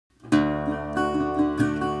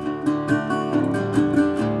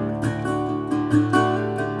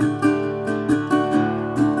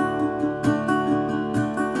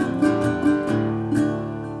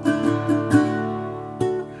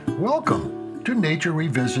to Nature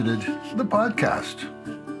Revisited, the podcast.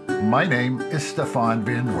 My name is Stefan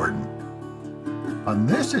Van Noorden. On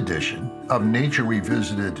this edition of Nature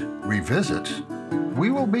Revisited Revisits,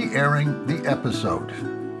 we will be airing the episode,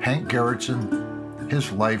 Hank Gerritsen,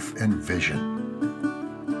 His Life and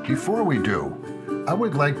Vision. Before we do, I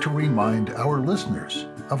would like to remind our listeners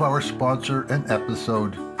of our sponsor and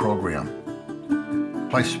episode program.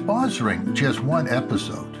 By sponsoring just one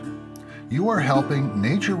episode, you are helping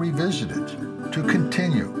Nature Revisited to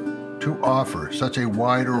continue to offer such a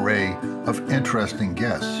wide array of interesting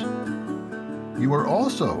guests. You are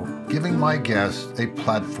also giving my guests a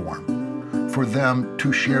platform for them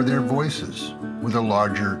to share their voices with a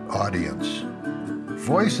larger audience.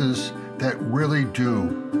 Voices that really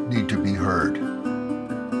do need to be heard.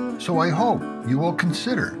 So I hope you will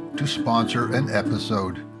consider to sponsor an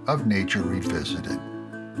episode of Nature Revisited.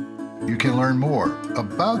 You can learn more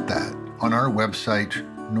about that on our website,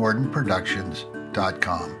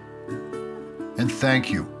 NoordenProductions.com. And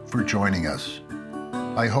thank you for joining us.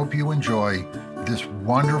 I hope you enjoy this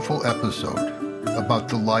wonderful episode about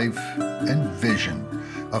the life and vision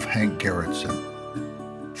of Hank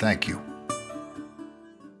Gerritsen. Thank you.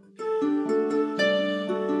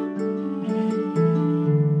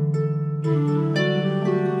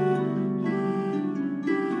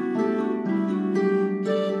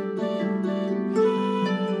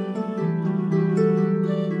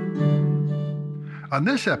 On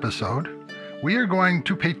this episode, we are going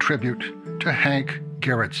to pay tribute to Hank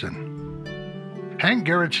Gerritsen. Hank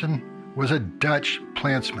Gerritsen was a Dutch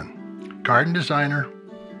plantsman, garden designer,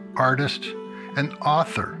 artist, and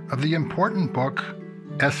author of the important book,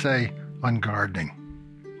 Essay on Gardening.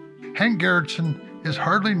 Hank Gerritsen is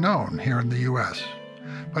hardly known here in the U.S.,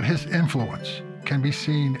 but his influence can be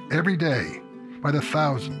seen every day by the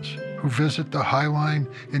thousands who visit the High Line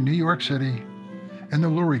in New York City and the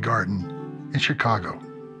Lurie Garden in Chicago,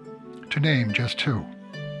 to name just two.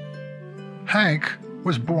 Hank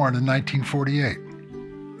was born in 1948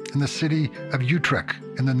 in the city of Utrecht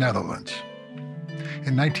in the Netherlands.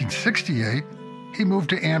 In 1968, he moved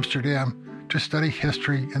to Amsterdam to study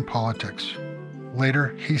history and politics.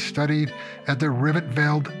 Later, he studied at the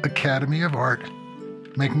Rivietveld Academy of Art,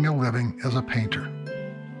 making a living as a painter.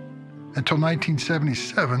 Until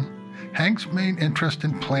 1977, Hank's main interest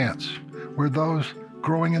in plants were those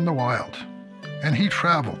growing in the wild, and he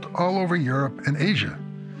traveled all over Europe and Asia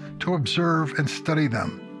to observe and study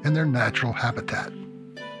them in their natural habitat.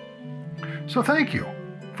 So thank you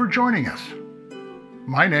for joining us.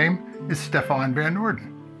 My name is Stefan Van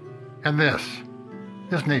Noorden, and this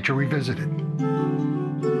is Nature Revisited.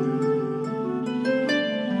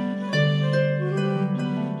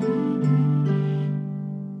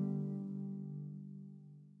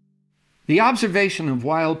 The observation of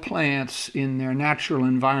wild plants in their natural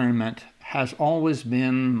environment has always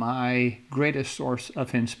been my greatest source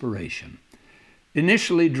of inspiration.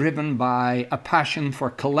 Initially driven by a passion for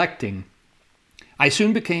collecting, I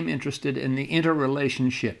soon became interested in the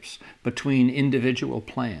interrelationships between individual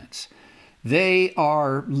plants. They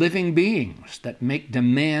are living beings that make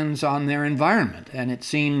demands on their environment, and it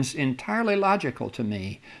seems entirely logical to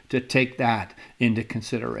me to take that into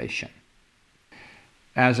consideration.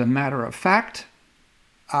 As a matter of fact,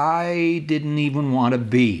 I didn't even want to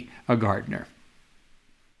be a gardener.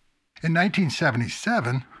 In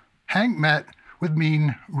 1977, Hank met with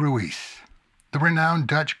Mien Ruijs, the renowned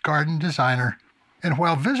Dutch garden designer, and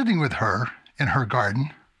while visiting with her in her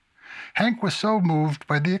garden, Hank was so moved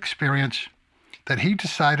by the experience that he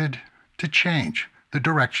decided to change the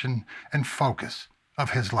direction and focus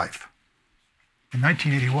of his life. In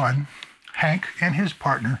 1981, Hank and his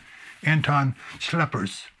partner, Anton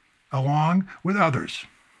Schleppers, along with others,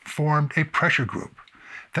 formed a pressure group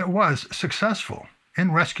that was successful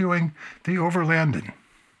in rescuing the Overlanden,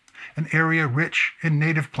 an area rich in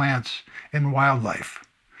native plants and wildlife,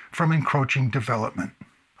 from encroaching development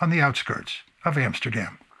on the outskirts of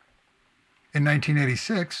Amsterdam. In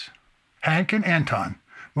 1986, Hank and Anton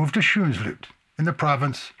moved to Schoensluit in the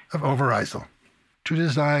province of Overijssel to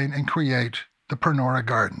design and create the Pernora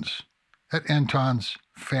Gardens at Anton's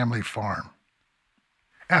family farm.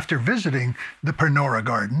 After visiting the Pernora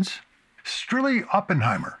Gardens, Strilly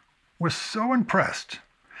Oppenheimer was so impressed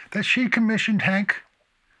that she commissioned Hank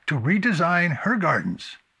to redesign her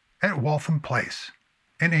gardens at Waltham Place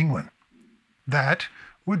in England. That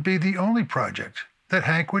would be the only project that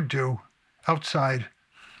Hank would do outside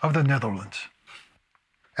of the Netherlands.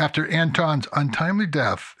 After Anton's untimely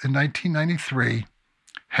death in 1993,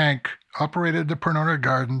 Hank operated the Pernora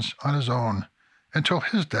Gardens on his own until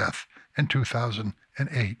his death in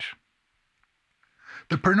 2008.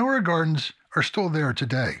 The Pernora Gardens are still there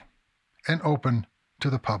today, and open to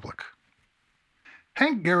the public.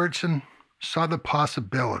 Hank Gerritsen saw the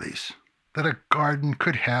possibilities that a garden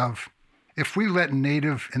could have if we let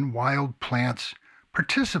native and wild plants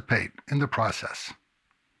participate in the process.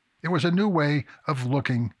 It was a new way of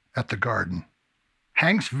looking at the garden.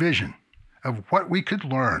 Hank's vision of what we could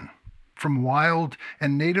learn from wild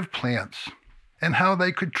and native plants and how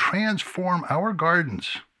they could transform our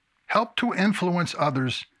gardens helped to influence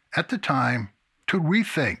others at the time to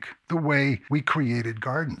rethink the way we created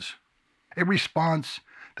gardens, a response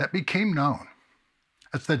that became known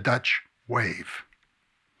as the Dutch wave.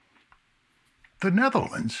 The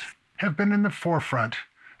Netherlands have been in the forefront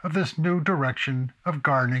of this new direction of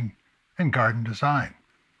gardening and garden design,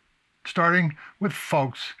 starting with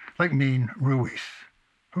folks like Mien Ruiz,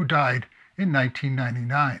 who died in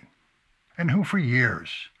 1999, and who for years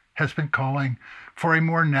has been calling for a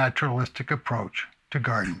more naturalistic approach to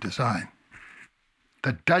garden design.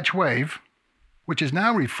 The Dutch wave, which is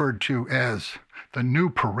now referred to as the New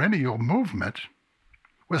Perennial Movement,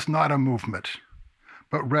 was not a movement,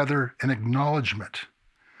 but rather an acknowledgement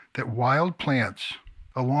that wild plants,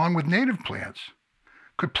 along with native plants,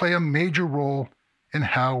 could play a major role in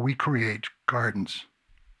how we create gardens.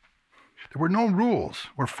 There were no rules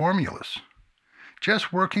or formulas,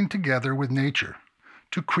 just working together with nature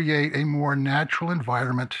to create a more natural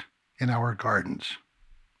environment in our gardens.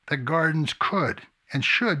 That gardens could and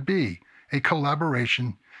should be a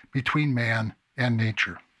collaboration between man and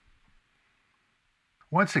nature.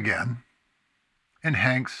 Once again, in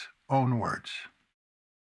Hank's own words.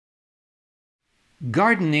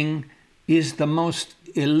 Gardening is the most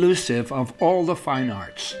elusive of all the fine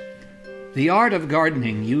arts. The art of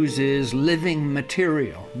gardening uses living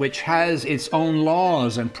material, which has its own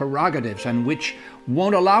laws and prerogatives, and which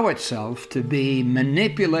won't allow itself to be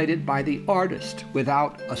manipulated by the artist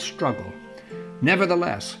without a struggle.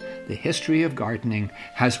 Nevertheless, the history of gardening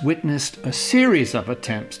has witnessed a series of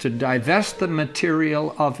attempts to divest the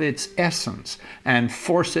material of its essence and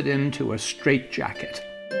force it into a straitjacket.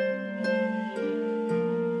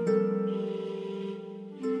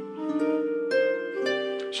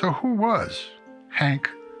 So who was Hank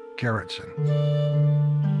Gerritsen?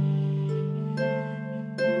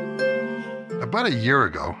 About a year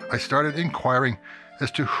ago, I started inquiring as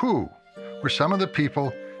to who were some of the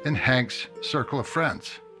people in Hank's circle of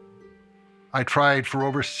friends. I tried for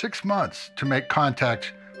over 6 months to make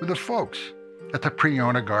contact with the folks at the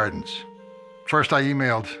Preona Gardens. First I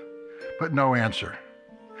emailed, but no answer.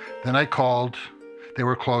 Then I called. They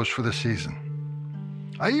were closed for the season.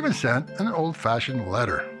 I even sent an old-fashioned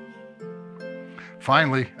letter.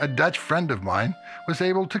 Finally, a Dutch friend of mine was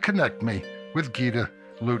able to connect me with Gita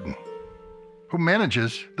Luton, who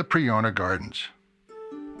manages the Preona Gardens.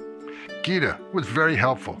 Gita was very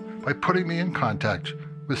helpful by putting me in contact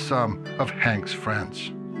with some of Hank's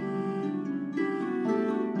friends.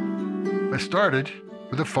 I started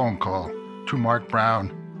with a phone call to Mark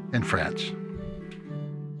Brown in France.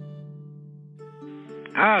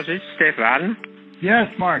 Ah, this is Stefan.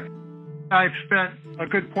 Yes, Mark. I've spent a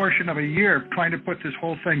good portion of a year trying to put this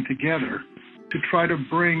whole thing together to try to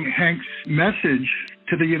bring Hank's message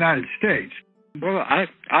to the United States. Well,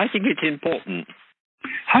 I think it's important.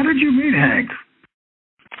 How did you meet Hank?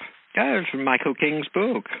 Yeah, it was from Michael King's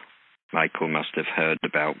book. Michael must have heard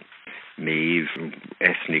about me from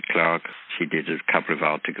Ethne Clark. She did a couple of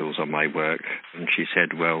articles on my work, and she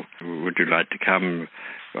said, well, would you like to come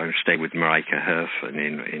and stay with Marijke Herf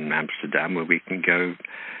in Amsterdam, where we can go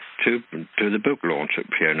to the book launch at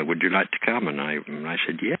Preona? Would you like to come? And I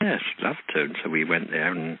said, yes, love to. And so we went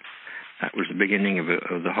there, and that was the beginning of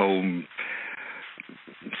the whole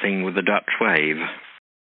thing with the Dutch wave.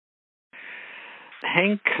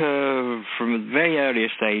 Henk, from a very early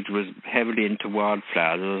stage, was heavily into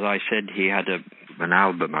wildflowers. As I said, he had an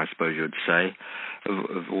album, I suppose you would say,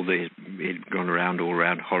 of all the... He'd gone all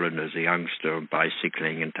around Holland as a youngster,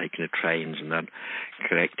 bicycling and taking the trains and then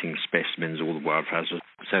collecting specimens of all the wildflowers.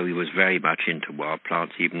 So he was very much into wild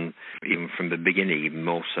plants, even from the beginning, even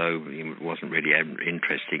more so. He wasn't really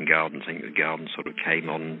interested in gardens. I think the garden sort of came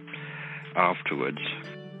on afterwards.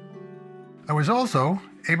 I was also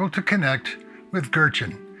able to connect with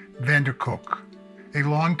Gertjan van der Kook, a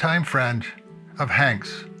longtime friend of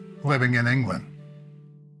Hank's living in England.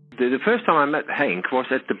 The first time I met Hank was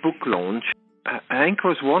at the book launch. Hank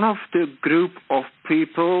was one of the group of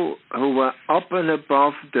people who were up and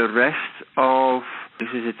above the rest of, this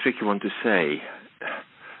is a tricky one to say,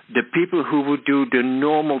 the people who would do the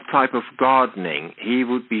normal type of gardening. He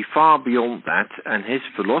would be far beyond that, and his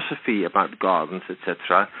philosophy about gardens,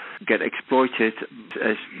 etc., get exploited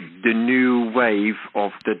as the new wave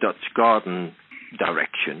of the Dutch garden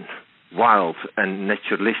direction. wild and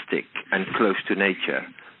naturalistic and close to nature.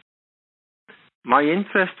 My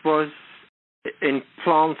interest was in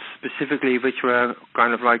plants specifically which were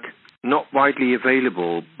kind of like not widely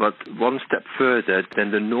available, but one step further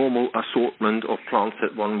than the normal assortment of plants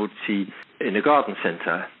that one would see in a garden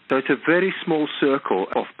center. So it's a very small circle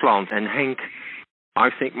of plants, and Henk, I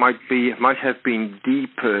think, might have been the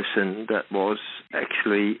person that was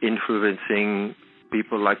actually influencing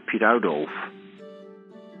people like Piet Oudolf.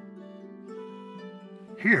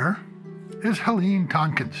 Here is Helene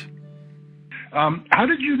Tonkins. How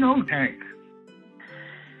did you know Henk?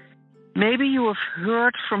 Maybe you have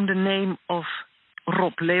heard from the name of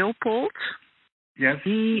Rob Leopold. Yes.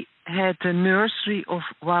 He had a nursery of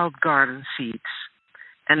wild garden seeds.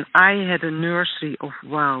 And I had a nursery of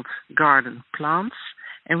wild garden plants,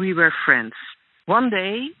 and we were friends. One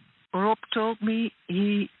day, Rob told me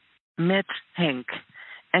he met Henk.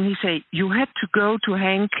 And he said, you had to go to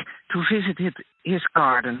Henk to visit his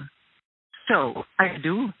garden. So I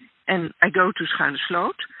do, and I go to Schuine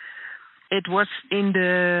Sloot. It was in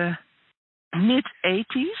the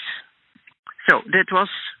mid-80s. So that was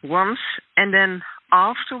once, and then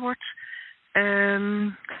afterwards,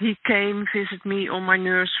 he came visit me on my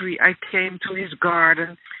nursery. I came to his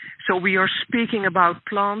garden. So we are speaking about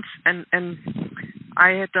plants, and I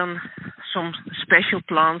had done some special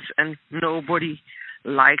plants, and nobody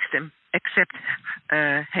likes them except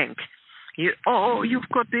Henk. You've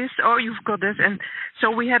got this, you've got this. And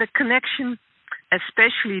so we had a connection,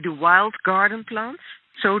 especially the wild garden plants.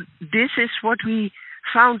 So this is what we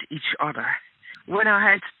found each other. When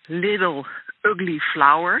I had little ugly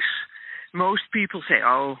flowers, most people say,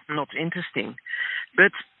 oh, not interesting.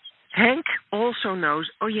 But Henk also knows,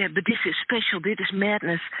 oh yeah, but this is special, this is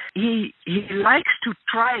madness. He likes to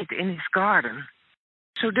try it in his garden.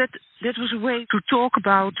 So that was a way to talk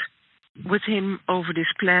about with him over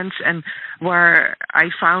these plants and where I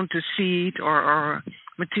found the seed or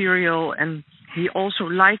material, and he also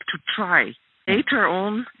liked to try. Later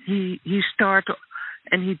on, he started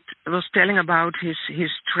and he was telling about his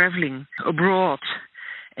traveling abroad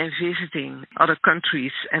and visiting other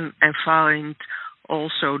countries and find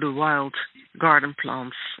also the wild garden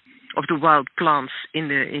plants of the wild plants in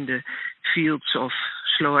the fields of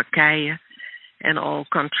Slovakia and all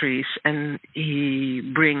countries, and he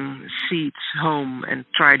bring seeds home and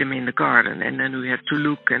try them in the garden, and then we had to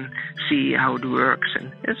look and see how it works,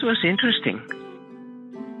 and it was interesting.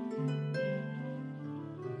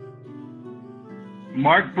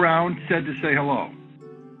 Mark Brown said to say hello.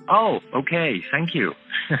 Oh, okay. Thank you.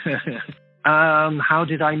 How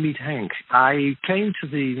did I meet Henk? I came to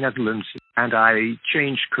the Netherlands and I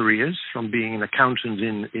changed careers from being an accountant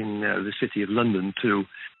in the city of London to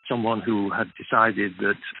someone who had decided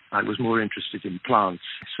that I was more interested in plants.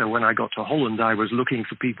 So when I got to Holland, I was looking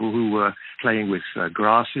for people who were playing with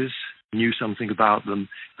grasses, knew something about them,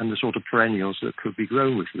 and the sort of perennials that could be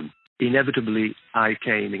grown with them. Inevitably, I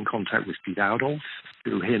came in contact with Piet Oudolf,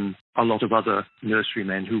 through him, a lot of other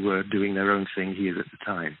nurserymen who were doing their own thing here at the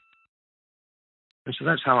time. And so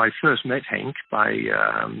that's how I first met Henk, by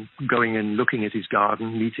going and looking at his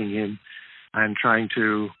garden, meeting him, and trying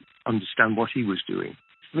to understand what he was doing.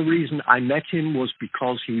 The reason I met him was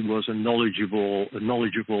because he was knowledgeable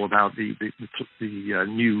about the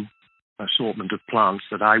new assortment of plants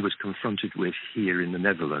that I was confronted with here in the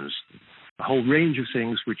Netherlands. A whole range of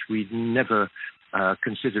things which we'd never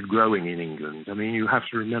considered growing in England. I mean, you have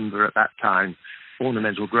to remember at that time,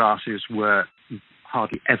 ornamental grasses were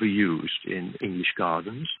hardly ever used in English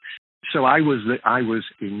gardens. So I was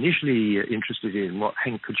initially interested in what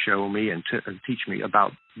Henk could show me and teach me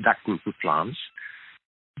about that group of plants.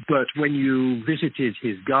 But when you visited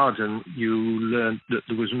his garden, you learned that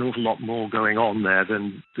there was an awful lot more going on there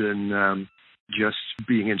than just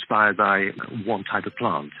being inspired by one type of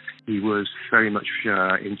plant. He was very much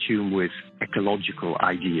in tune with ecological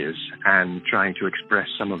ideas and trying to express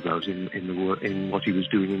some of those in what he was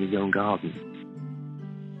doing in his own garden.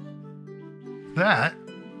 That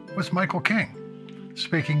was Michael King,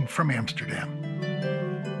 speaking from Amsterdam.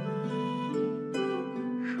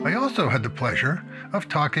 I also had the pleasure of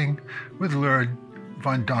talking with Lurid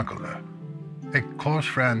van Donkelen, a close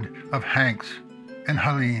friend of Henk's and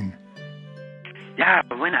Helene. Yeah,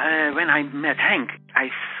 when I met Henk, I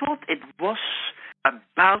thought it was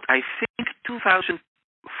about, I think,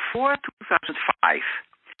 2004, 2005.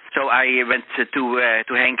 So I went to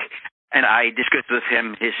Henk and I discussed with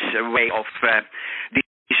him his way of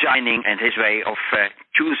designing and his way of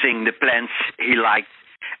choosing the plants he liked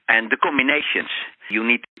and the combinations. You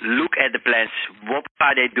need to look at the plants. What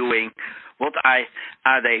are they doing? What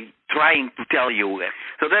are they trying to tell you?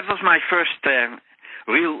 So that was my first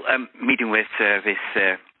real meeting with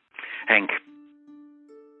Henk.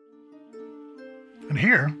 And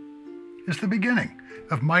here is the beginning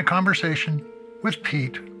of my conversation with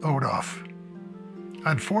Piet Oudolf.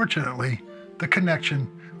 Unfortunately, the connection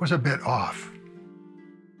was a bit off.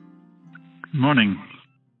 Morning.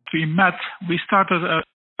 We started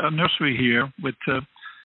a nursery here with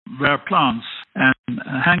rare plants, and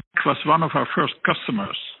Henk was one of our first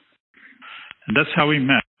customers. And that's how we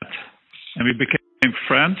met. And we became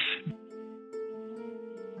friends.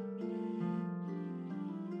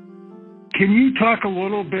 Can you talk a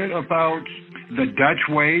little bit about the Dutch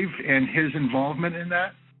wave and his involvement in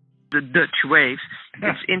that? The Dutch wave.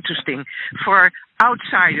 It's interesting. For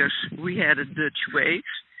outsiders, we had a Dutch wave,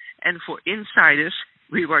 and for insiders,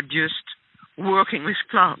 we were just working with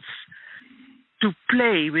plants, to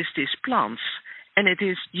play with these plants. And it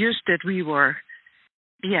is just that we were,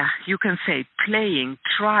 you can say playing,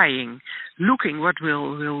 trying, looking what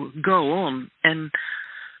will go on. And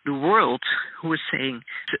the world who was saying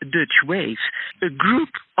Dutch wave, a group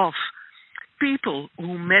of people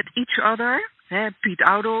who met each other, Piet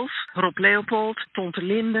Oudolf, Rob Leopold, Tonte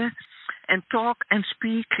Linde, and talk and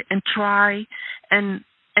speak and try, and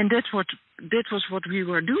that was what we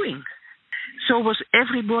were doing. So was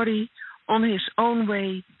everybody on his own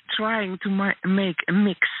way trying to make a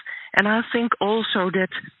mix. And I think also that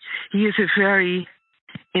he is a very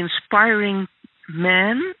inspiring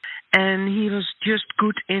man, and he was just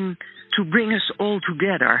good in to bring us all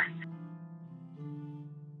together.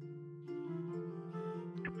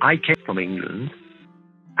 I came from England,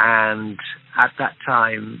 and at that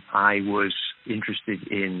time I was interested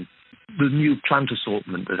in the new plant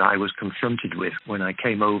assortment that I was confronted with when I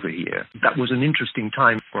came over here. That was an interesting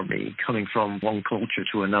time for me, coming from one culture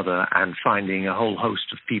to another and finding a whole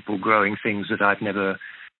host of people growing things that I've never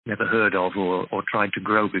heard of or tried to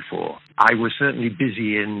grow before. I was certainly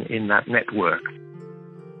busy in that network.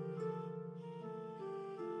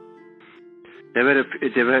 There were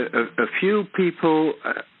a few people.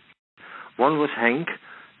 One was Henk,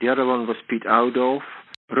 the other one was Piet Oudolf.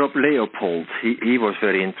 Rob Leopold, he was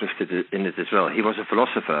very interested in it as well. He was a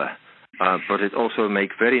philosopher, but it also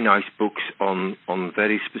make very nice books on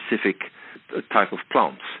very specific type of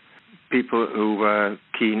plants. People who were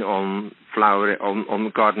keen on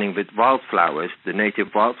gardening with wildflowers, the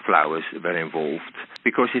native wildflowers were involved,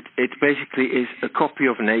 because it basically is a copy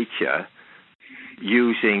of nature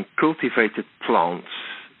using cultivated plants,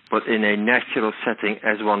 but in a natural setting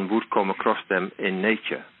as one would come across them in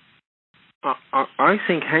nature. I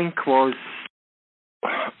think Henk was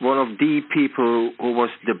one of the people who was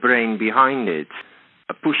the brain behind it,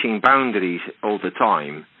 pushing boundaries all the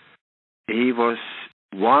time. He was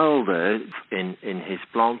wilder in his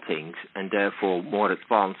plantings and therefore more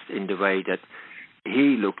advanced in the way that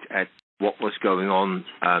he looked at what was going on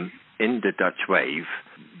in the Dutch wave.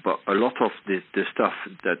 But a lot of the stuff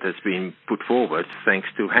that has been put forward thanks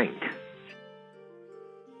to Henk.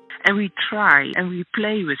 And we try and we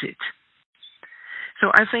play with it. So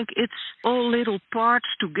I think it's all little parts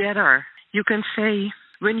together. You can say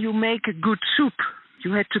when you make a good soup,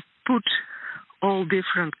 you had to put all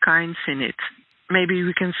different kinds in it. Maybe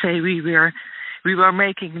we can say we were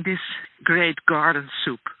making this great garden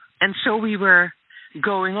soup. And so we were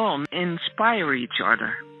going on, inspire each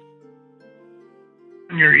other.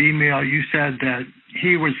 In your email, you said that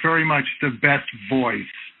he was very much the best voice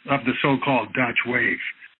of the so-called Dutch wave.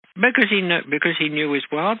 Because he knew his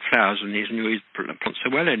wildflowers and he knew his plants so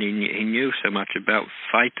well, and he knew so much about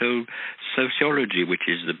phytosociology, which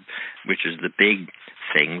is the big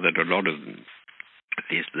thing that a lot of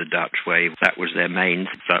the Dutch wave, that was their main.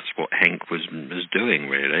 That's what Henk was doing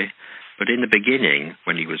really. But in the beginning,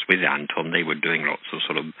 when he was with Anton, they were doing lots of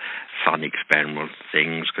sort of fun experimental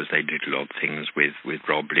things, because they did a lot of things with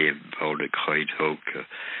Rob Leopold at Kruidhoek.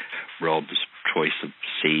 Rob's choice of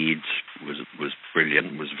seeds was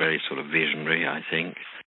brilliant, was very sort of visionary, I think.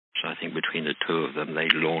 So I think between the two of them, they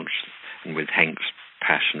launched, and with Henk's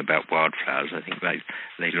passion about wildflowers, I think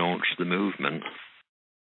they launched the movement.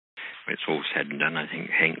 When it's all said and done, I think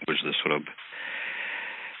Henk was the sort of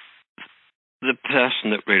the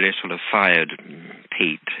person that really sort of fired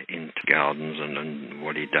Piet into gardens and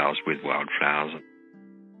what he does with wildflowers.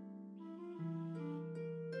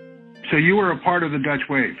 So you were a part of the Dutch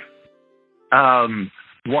wave.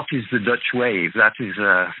 What is the Dutch wave? That is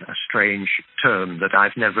a strange term that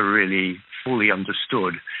I've never really fully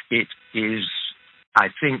understood. It is, I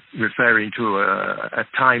think, referring to a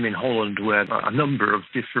time in Holland where a number of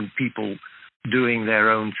different people doing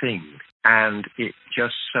their own thing. And it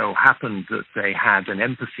just so happened that they had an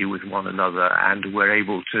empathy with one another and were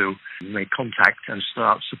able to make contact and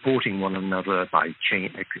start supporting one another by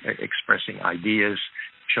expressing ideas,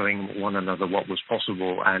 showing one another what was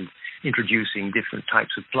possible, and introducing different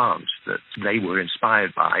types of plants that they were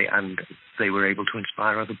inspired by, and they were able to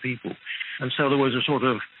inspire other people. And so there was a sort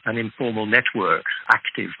of an informal network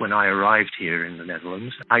active when I arrived here in the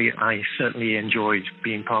Netherlands. I certainly enjoyed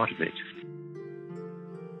being part of it.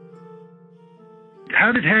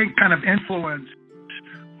 How did Hank kind of influence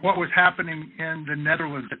what was happening in the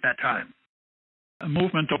Netherlands at that time? A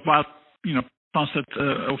movement of wild, plants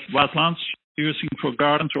of wild plants using for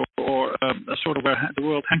gardens, or sort of where the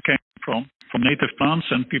world Hank came from native plants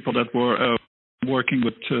and people that were working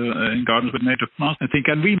with in gardens with native plants, I think.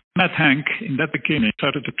 And we met Hank in that beginning,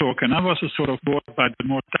 started to talk, and I was sort of bored by the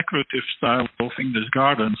more decorative style of English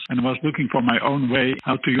gardens, and I was looking for my own way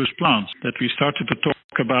how to use plants, that we started to talk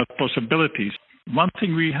about possibilities. One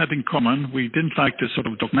thing we had in common, we didn't like the sort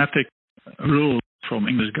of dogmatic rules from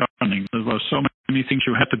English gardening. There were so many things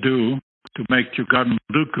you had to do to make your garden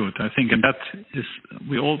look good, I think, and that is,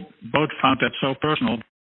 we all both found that so personal.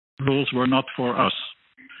 Rules were not for us.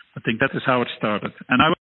 I think that is how it started. And I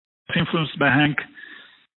was influenced by Hank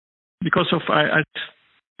because of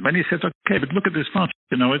when he said, okay, but look at this plant,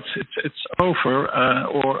 it's over,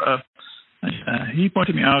 he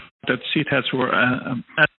pointed me out that seed heads were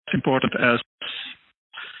as important as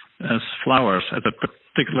flowers at a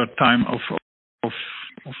particular time of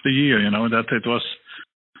the year, that it was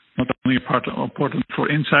not only important for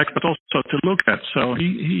insects, but also to look at. So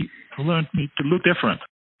he learned me to look different.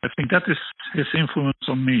 I think that is his influence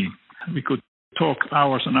on me. We could talk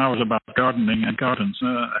hours and hours about gardening and gardens.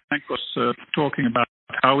 Hank was talking about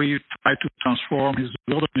how he tried to transform his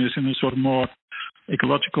wilderness in a sort of more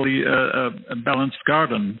ecologically balanced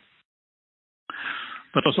garden.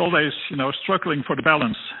 But was always, struggling for the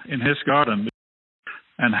balance in his garden.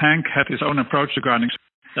 And Hank had his own approach to gardening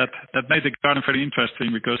that made the garden very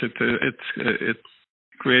interesting because it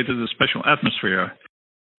created a special atmosphere.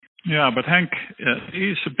 Yeah, but Hank,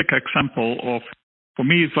 he's a big example of, for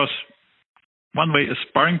me, it was one way a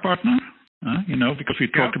sparring partner, because we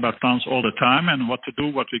talked about plants all the time and what to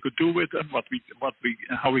do, what we could do with them,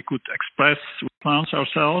 how we could express plants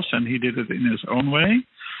ourselves, and he did it in his own way.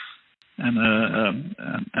 And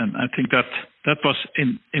I think that was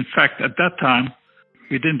in fact at that time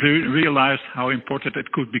we didn't realize how important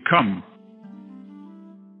it could become.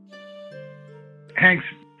 Hank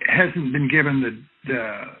hasn't been given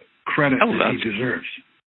the credit that he deserves.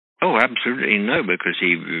 Oh, absolutely no, because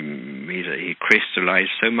he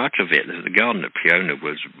crystallized so much of it. The garden at Piona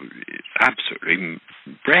was absolutely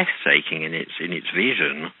breathtaking in its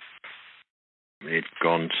vision. It's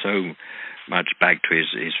gone so much back to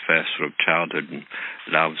his first sort of childhood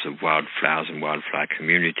loves of wildflowers and wildflower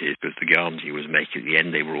communities, because the gardens he was making at the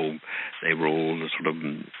end, they were all sort of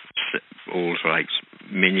like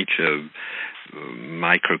miniature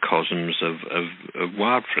microcosms of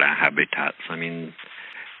wildflower habitats. I mean,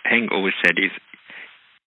 Henk always said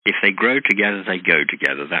if they grow together, they go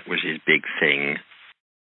together. That was his big thing.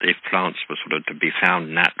 If plants were sort of to be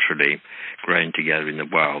found naturally growing together in the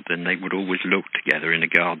wild, then they would always look together in a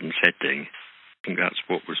garden setting. I think that's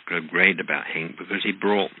what was so great about Henk, because he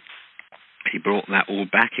brought that all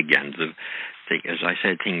back again. As I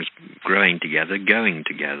said, things growing together, going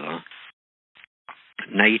together.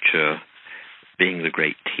 Nature being the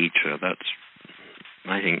great teacher.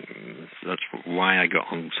 I think that's why I got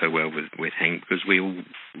on so well with Henk, because we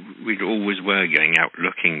always were going out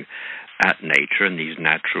looking at nature and these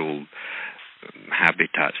natural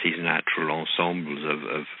habitats, these natural ensembles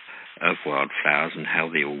of wildflowers and how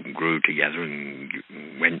they all grew together and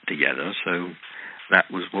went together. So that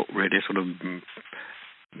was what really sort of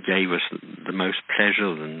gave us the most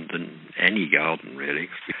pleasure than any garden, really.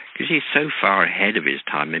 Because he's so far ahead of his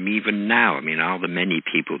time. I mean, even now, are there many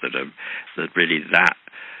people that really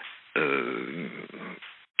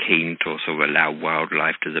keen to sort of allow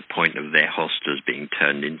wildlife to the point of their hostas being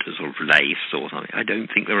turned into sort of lace or something? I don't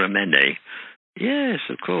think there are many. Yes,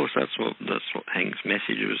 of course. That's what Henk's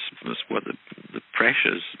message was. What the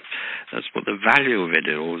precious. That's what the value of it,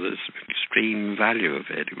 or the extreme value of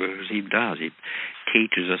it. Because he does. He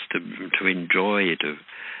teaches us to enjoy, to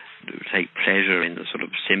take pleasure in the sort of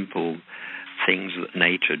simple things that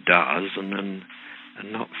nature does, and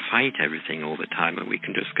not fight everything all the time. And we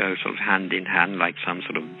can just go sort of hand in hand like some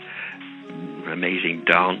sort of amazing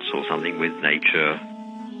dance or something with nature.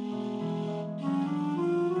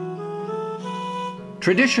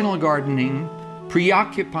 Traditional gardening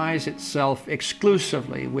preoccupies itself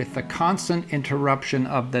exclusively with the constant interruption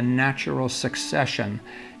of the natural succession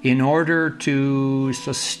in order to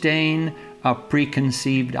sustain a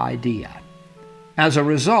preconceived idea. As a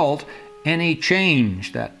result, any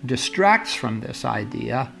change that distracts from this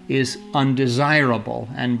idea is undesirable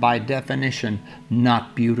and by definition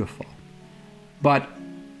not beautiful. But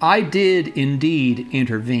I did indeed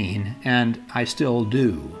intervene, and I still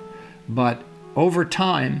do. But over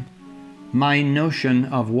time, my notion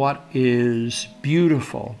of what is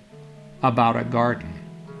beautiful about a garden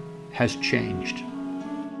has changed.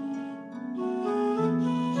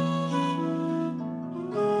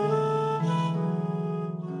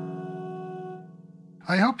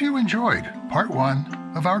 I hope you enjoyed part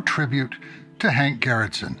 1 of our tribute to Hank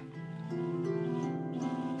Gerritsen.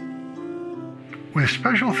 With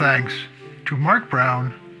special thanks to Mark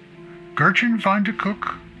Brown, Gertjan van de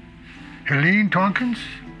Kook, Helene Tonkins,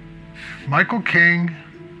 Michael King,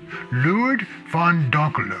 Lourdes van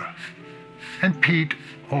Donkelen, and Pete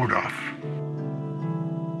Odoff.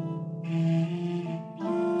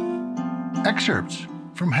 Excerpts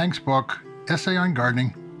from Hank's book, Essay on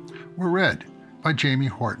Gardening, were read by Jamie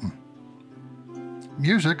Horton.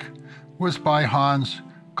 Music was by Hans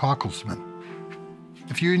Kockelsman.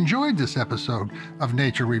 If you enjoyed this episode of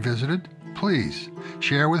Nature Revisited, please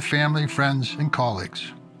share with family, friends, and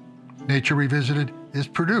colleagues. Nature Revisited is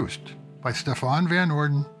produced by Stefan Van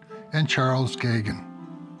Orden and Charles Gagan.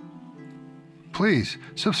 Please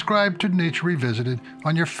subscribe to Nature Revisited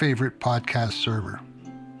on your favorite podcast server.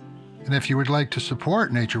 And if you would like to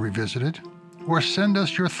support Nature Revisited or send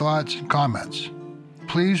us your thoughts and comments,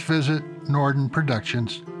 please visit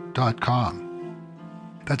nordenproductions.com.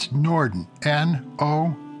 That's Norden,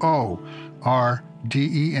 Noorden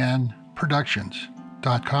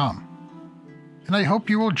Productions.com. And I hope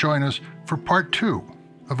you will join us for part 2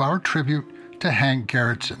 of our tribute to Hank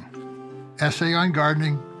Gerritsen, Essay on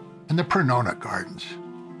Gardening and the Pernona Gardens.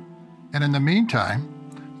 And in the meantime,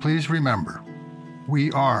 please remember,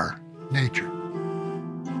 we are nature.